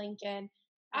can put a link in.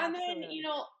 And Absolutely.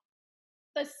 then,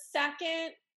 the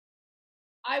second,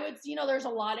 I would, there's a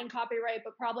lot in copyright,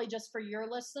 but probably just for your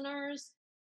listeners,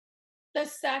 the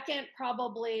second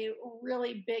probably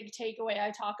really big takeaway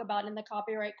I talk about in the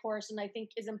copyright course, and I think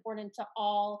is important to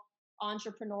all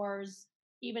entrepreneurs,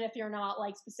 even if you're not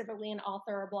like specifically an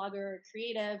author or blogger or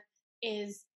creative,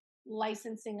 is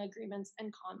licensing agreements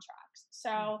and contracts.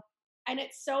 So, and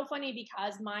it's so funny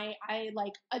because I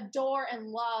like adore and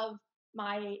love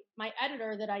my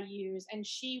editor that I use, and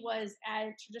she was at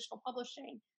traditional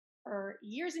publishing for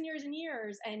years and years and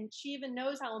years, and she even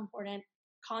knows how important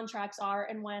contracts are.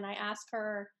 And when I asked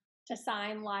her to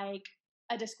sign like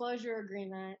a disclosure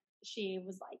agreement, she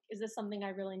was like, is this something I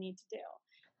really need to do?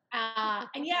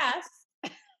 And yes,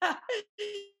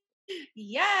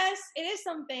 yes, it is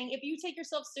something. If you take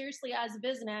yourself seriously as a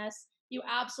business, you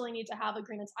absolutely need to have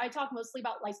agreements. I talk mostly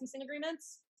about licensing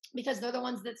agreements because they're the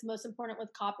ones that's most important with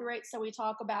copyright. So we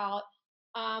talk about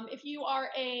if you are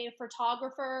a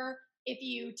photographer, if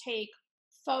you take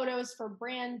photos for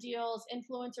brand deals,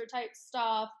 influencer type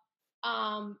stuff,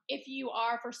 if you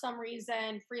are for some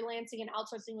reason freelancing and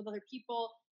outsourcing with other people,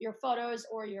 your photos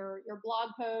or your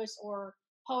blog posts or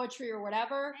poetry or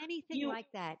whatever, anything like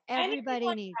that, everybody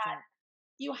needs it.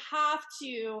 You have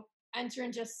to enter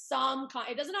into some kind.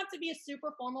 It doesn't have to be a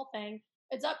super formal thing.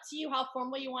 It's up to you how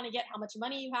formal you want to get, how much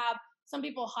money you have. Some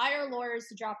people hire lawyers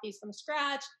to draft these from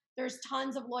scratch. There's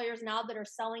tons of lawyers now that are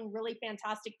selling really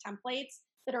fantastic templates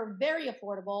that are very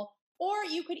affordable. Or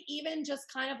you could even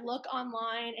just kind of look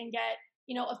online and get,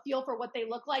 a feel for what they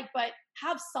look like, but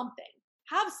have something.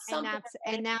 Have something.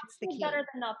 And that's the key. Better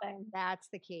than nothing. That's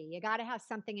the key. You got to have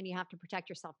something, and you have to protect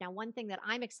yourself. Now, one thing that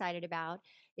I'm excited about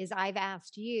is I've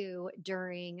asked you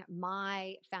during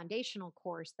my foundational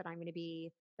course that I'm going to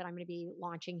be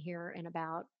launching here in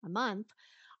about a month.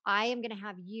 I am going to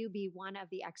have you be one of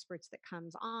the experts that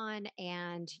comes on,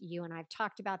 and you and I've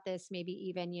talked about this, maybe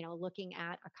even, looking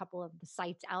at a couple of the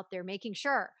sites out there, making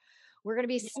sure we're going to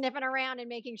be sniffing around and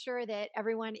making sure that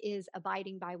everyone is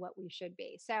abiding by what we should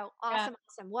be. So awesome.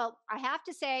 Yeah. Awesome. Well, I have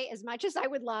to say, as much as I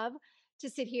would love to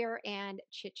sit here and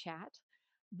chit chat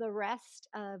the rest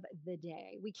of the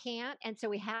day, we can't. And so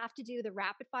we have to do the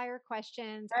rapid fire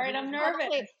questions. All right. I'm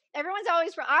nervous. Everyone's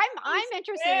always, I'm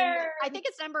interested in, I think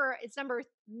it's number,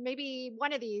 maybe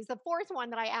one of these, the fourth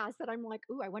one that I asked that I'm like,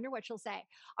 ooh, I wonder what she'll say.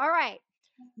 All right.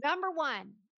 Number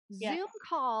one, Yes. Zoom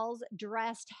calls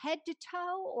dressed head to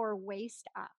toe or waist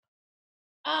up.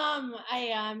 I'm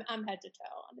head to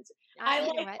toe on a Zoom. I I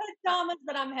knew like it. pajamas,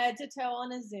 but I'm head to toe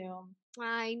on a Zoom.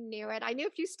 I knew it. I knew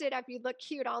if you stood up, you'd look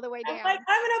cute all the way I'm down. like,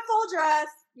 I'm in a full dress.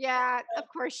 Yeah, of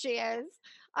course she is.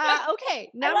 Okay, I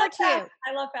number love two. fashion.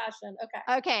 I love fashion.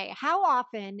 Okay. Okay, how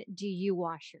often do you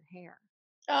wash your hair?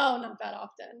 Oh, not that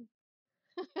often.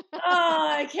 Oh,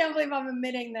 I can't believe I'm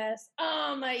admitting this.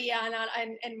 Yeah, not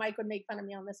and Mike would make fun of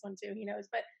me on this one too. He knows,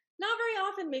 but not very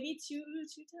often. Maybe two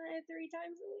times, 3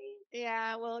 times a week.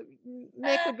 Yeah, well,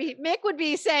 Uh, Mick would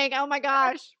be saying, "Oh my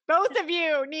gosh, both of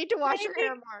you need to wash your maybe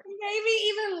hair more." maybe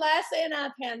even less in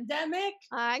a pandemic,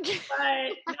 Uh,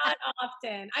 but not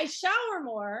often. I shower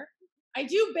more. I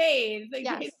do bathe in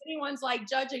yes. case anyone's like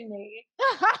judging me.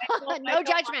 I No don't wash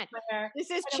judgment. my hair.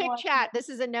 This is I don't Chick wash my Chat. This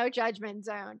is a no judgment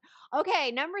zone. Okay,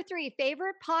 number three,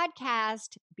 favorite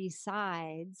podcast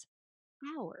besides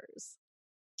ours.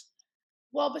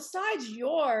 Well, besides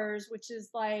yours, which is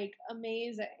like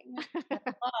amazing, I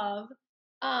love,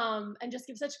 and just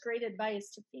give such great advice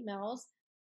to females.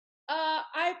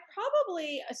 I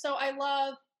probably so I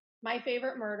love My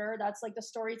Favorite Murder. That's like the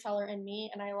storyteller in me,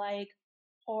 and I like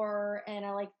horror and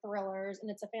I like thrillers, and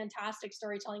it's a fantastic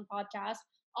storytelling podcast.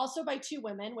 Also by two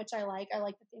women, which I like. I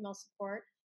like the female support.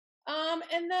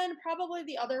 And then probably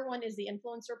the other one is the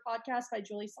Influencer Podcast by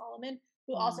Julie Solomon,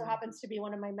 who also Mm, happens to be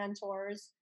one of my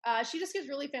mentors. She just gives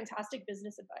really fantastic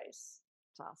business advice.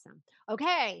 it's awesome.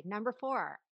 Okay, number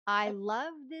four, I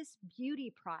love this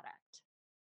beauty product.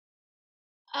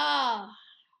 Ah,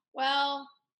 well,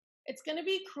 it's going to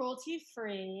be cruelty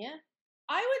free.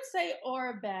 I would say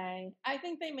Oribe. I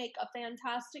think they make a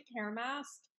fantastic hair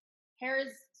mask. Hair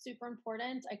is super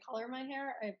important. I color my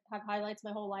hair. I have highlights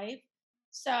my whole life.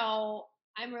 So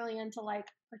I'm really into like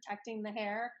protecting the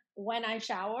hair when I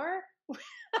shower, when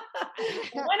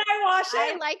I wash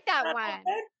I it. like that one.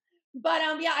 But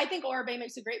yeah, I think Oribe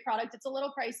makes a great product. It's a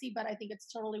little pricey, but I think it's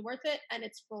totally worth it, and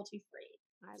it's cruelty free.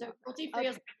 I So love cruelty that. free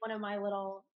Okay. is one of my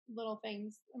little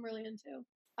things I'm really into.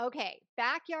 Okay,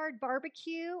 backyard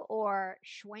barbecue or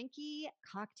schwanky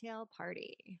cocktail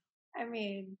party? I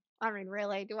mean, I mean,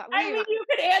 really? What do I you mean, want? you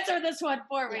could answer this one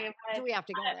for Yeah. me, Do but we have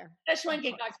to go there? a Of Schwenke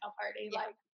course. cocktail party, Yeah.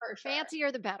 like for sure.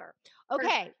 Fancier the better. For sure.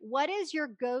 Okay. What is your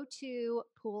go to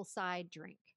poolside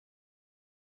drink?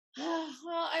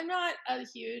 Well, I'm not a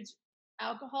huge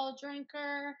alcohol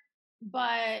drinker,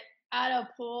 but at a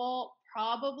pool,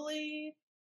 probably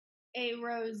a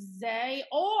rosé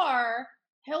or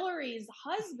Hillary's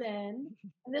husband.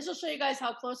 And this will show you guys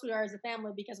how close we are as a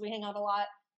family because we hang out a lot,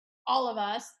 all of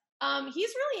us.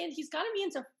 He's gotten me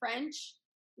into French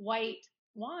white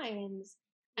wines.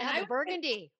 And Yeah, I the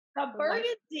Burgundy. The The white,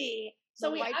 burgundy. the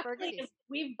So white Burgundies.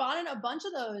 we've bought in a bunch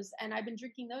of those, and I've been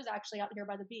drinking those actually out here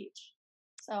by the beach.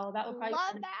 So that would probably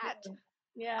Love be that. good.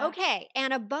 Yeah. Okay.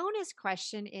 And a bonus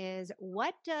question is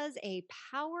what does a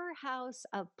powerhouse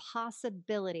of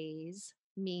possibilities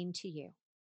mean to you?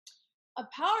 A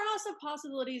powerhouse of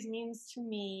possibilities means to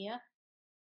me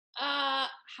uh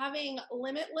having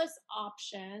limitless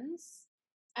options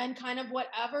and kind of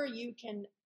whatever you can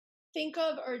think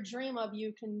of or dream of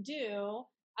you can do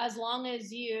as long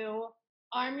as you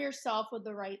arm yourself with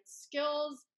the right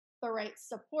skills, the right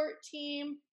support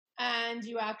team, and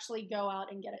you actually go out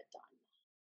and get it done.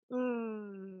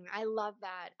 I love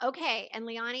that. Okay. And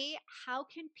Liani, how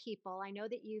can people, I know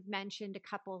that you've mentioned a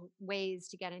couple ways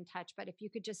to get in touch, but if you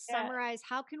could just Yeah. summarize,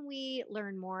 how can we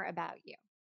learn more about you?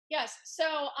 Yes.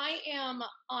 So I am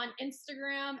on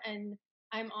Instagram and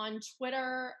I'm on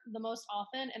Twitter the most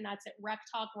often, and that's at Rec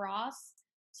Talk Ross.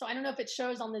 So I don't know if it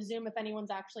shows on the Zoom if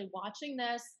anyone's actually watching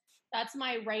this. That's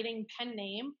my writing pen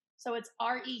name. So it's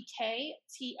ReKTOKROSS.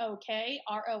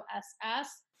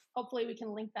 Hopefully we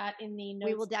can link that in the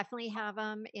We will notes. definitely have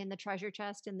them in the treasure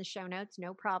chest in the show notes.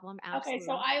 No problem. Okay,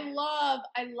 so Absolutely.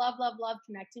 I love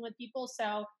connecting with people.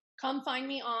 So come find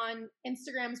me on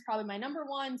Instagram is probably my number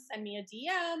one. Send me a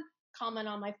DM, comment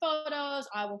on my photos.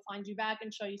 I will find you back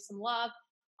and show you some love.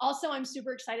 Also, I'm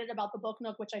super excited about the book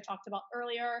nook, which I talked about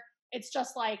earlier. It's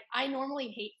just like I normally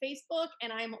hate Facebook,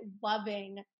 and I'm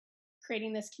loving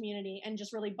creating this community and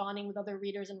just really bonding with other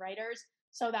readers and writers.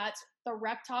 So that's the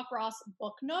Rec Talk Ross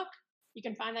Book Nook. You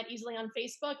can find that easily on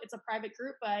Facebook. It's a private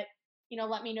group, but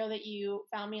let me know that you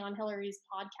found me on Hillary's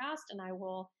podcast and I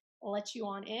will let you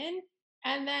on in.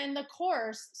 And then the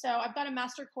course. So I've got a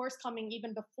master course coming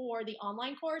even before the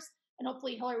online course, and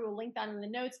hopefully Hillary will link that in the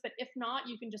notes. But if not,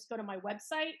 you can just go to my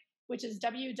website, which is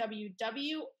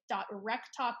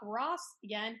www.rectalkross.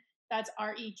 Again, that's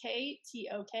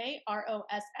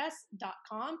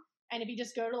ReKTOKROSS.com. And if you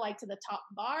just go to the top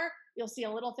bar, you'll see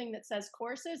a little thing that says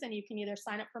courses, and you can either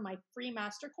sign up for my free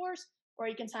master course or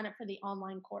you can sign up for the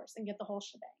online course and get the whole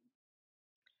shebang.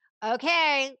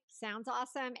 Okay, sounds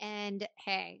awesome. And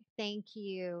hey, thank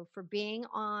you for being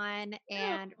on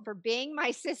and for being my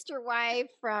sister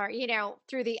wife for,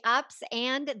 through the ups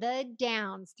and the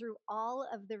downs, through all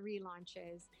of the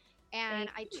relaunches. And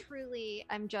I truly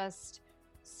am just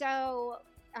so,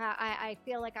 I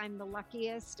feel like I'm the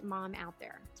luckiest mom out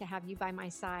there to have you by my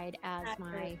side as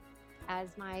my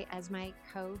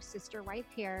co-sister wife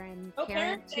here and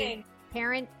parenting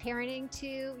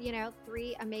to,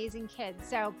 3 amazing kids.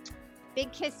 So big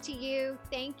kiss to you.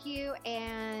 Thank you.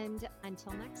 And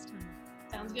until next time.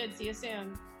 Sounds good. See you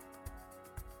soon.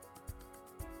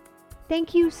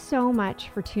 Thank you so much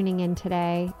for tuning in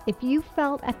today. If you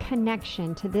felt a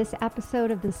connection to this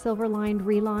episode of the Silver Lined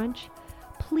Relaunch,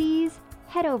 please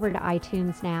head over to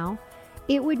iTunes now.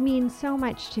 It would mean so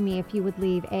much to me if you would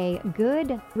leave a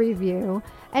good review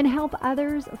and help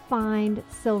others find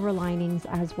silver linings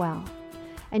as well.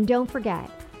 And don't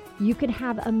forget, you can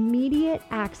have immediate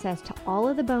access to all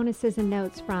of the bonuses and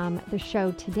notes from the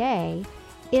show today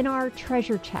in our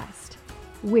treasure chest,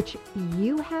 which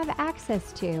you have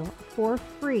access to for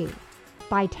free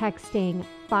by texting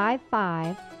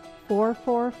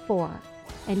 55444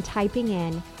 and typing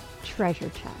in treasure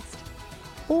chest.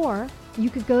 Or you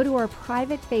could go to our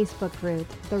private Facebook group,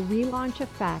 The ReLaunch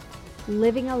Effect,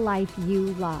 Living a Life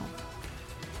You Love.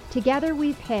 Together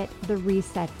we've hit the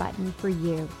reset button for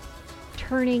you,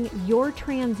 turning your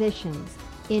transitions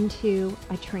into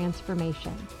a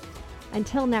transformation.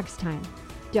 Until next time,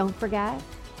 don't forget,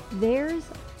 there's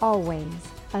always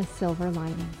a silver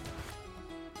lining.